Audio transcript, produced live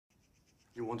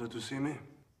You wanted to see me?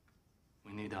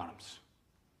 We need arms.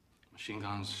 Machine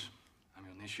guns,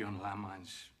 ammunition,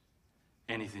 landmines,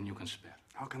 anything you can spare.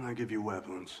 How can I give you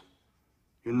weapons?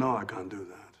 You know I can't do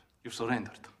that. You've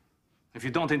surrendered. If you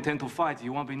don't intend to fight,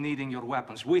 you won't be needing your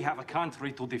weapons. We have a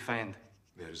country to defend.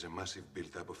 There is a massive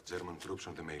build-up of German troops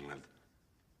on the mainland.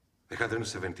 The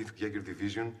 117th Jaeger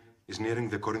Division is nearing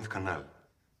the Corinth Canal.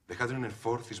 The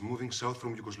 104th is moving south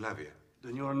from Yugoslavia.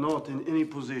 Then you are not in any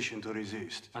position to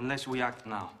resist. Unless we act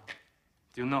now.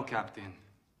 Do you know, Captain,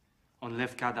 on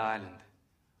Lefkada Island,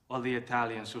 all the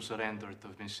Italians who surrendered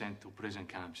have been sent to prison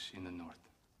camps in the north.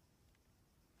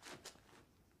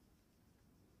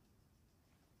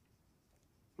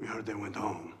 We heard they went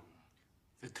home.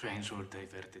 The trains were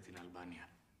diverted in Albania.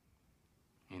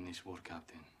 In this war,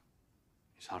 Captain,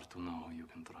 it's hard to know who you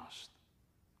can trust.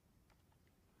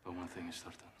 But one thing is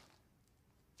certain.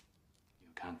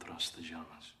 You can't trust the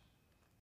Germans.